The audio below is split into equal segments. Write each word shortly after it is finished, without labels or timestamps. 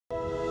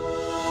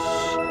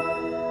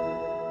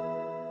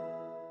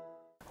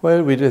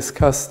Well, we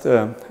discussed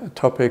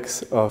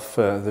topics of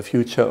the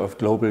future of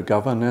global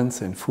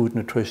governance in food,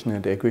 nutrition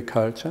and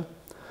agriculture.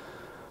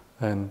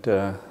 And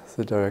the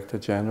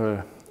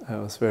Director-General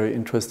was very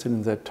interested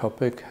in that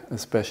topic,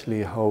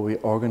 especially how we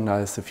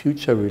organize the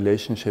future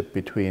relationship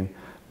between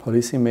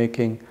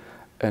policymaking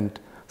and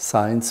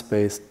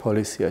science-based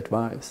policy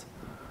advice.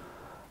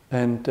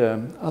 And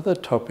other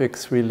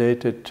topics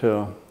related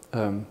to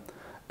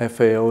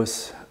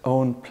FAO's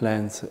own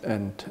plans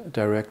and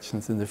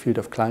directions in the field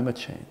of climate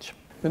change.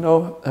 You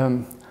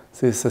know,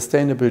 the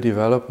Sustainable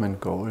Development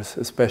Goals,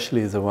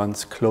 especially the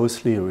ones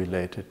closely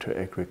related to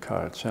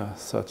agriculture,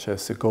 such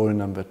as the goal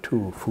number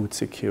 2, food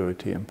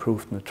security,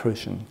 improved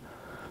nutrition,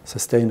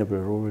 sustainable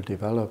rural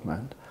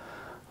development,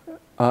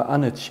 are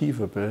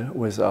unachievable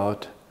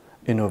without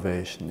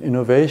innovation.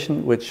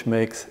 Innovation which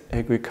makes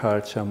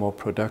agriculture more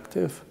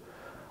productive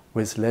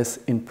with less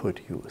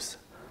input use,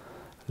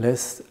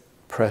 less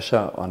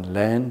pressure on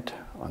land,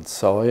 on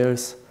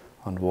soils,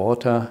 on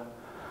water.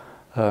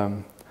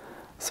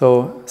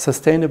 So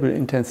sustainable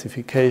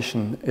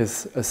intensification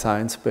is a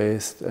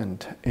science-based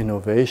and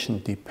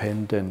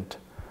innovation-dependent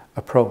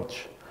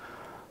approach.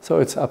 So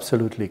it's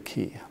absolutely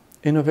key.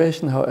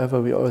 Innovation,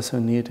 however, we also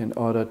need in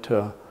order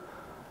to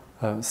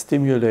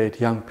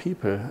stimulate young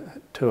people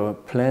to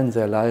plan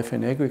their life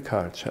in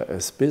agriculture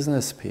as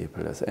business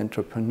people, as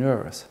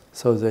entrepreneurs.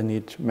 So they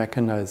need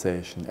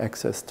mechanization,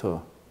 access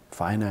to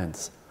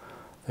finance.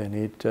 They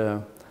need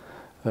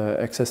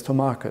access to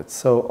markets.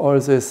 So all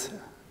this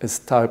is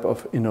type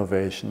of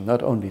innovation,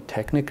 not only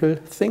technical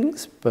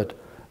things, but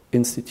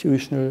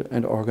institutional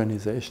and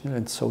organizational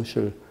and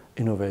social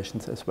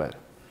innovations as well.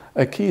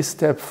 A key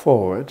step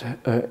forward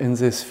in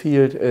this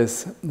field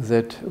is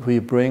that we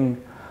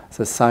bring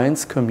the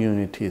science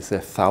communities, the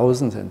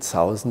thousands and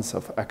thousands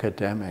of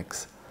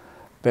academics,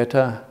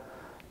 better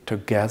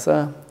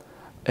together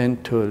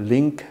and to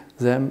link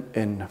them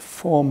in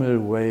formal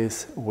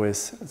ways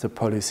with the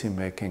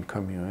policy-making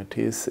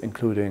communities,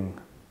 including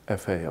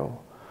FAO.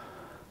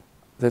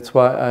 That's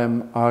why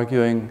I'm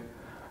arguing,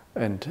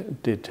 and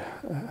did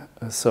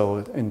so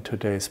in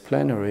today's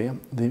plenary,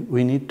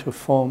 we need to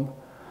form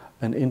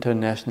an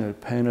international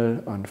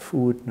panel on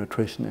food,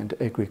 nutrition and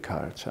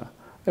agriculture.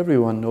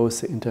 Everyone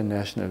knows the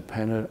international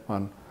panel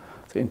on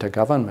the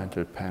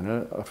intergovernmental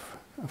panel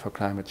for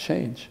climate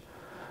change.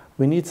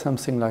 We need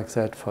something like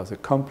that for the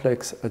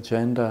complex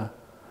agenda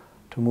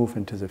to move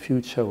into the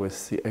future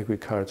with the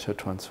agriculture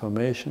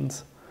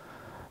transformations.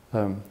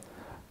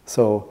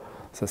 So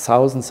the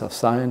thousands of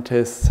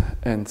scientists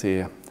and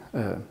the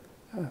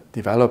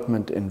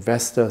development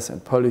investors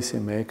and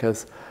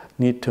policymakers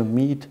need to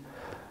meet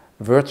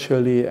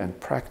virtually and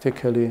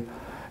practically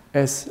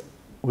as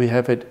we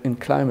have it in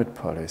climate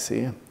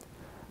policy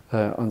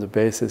on the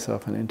basis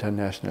of an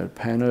international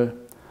panel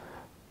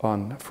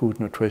on food,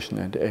 nutrition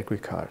and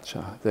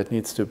agriculture. That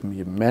needs to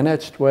be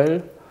managed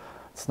well.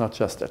 It's not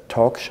just a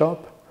talk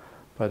shop,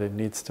 but it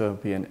needs to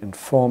be an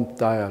informed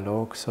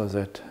dialogue so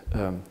that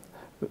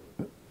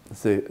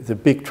the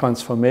big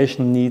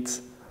transformation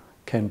needs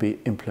can be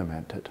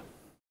implemented.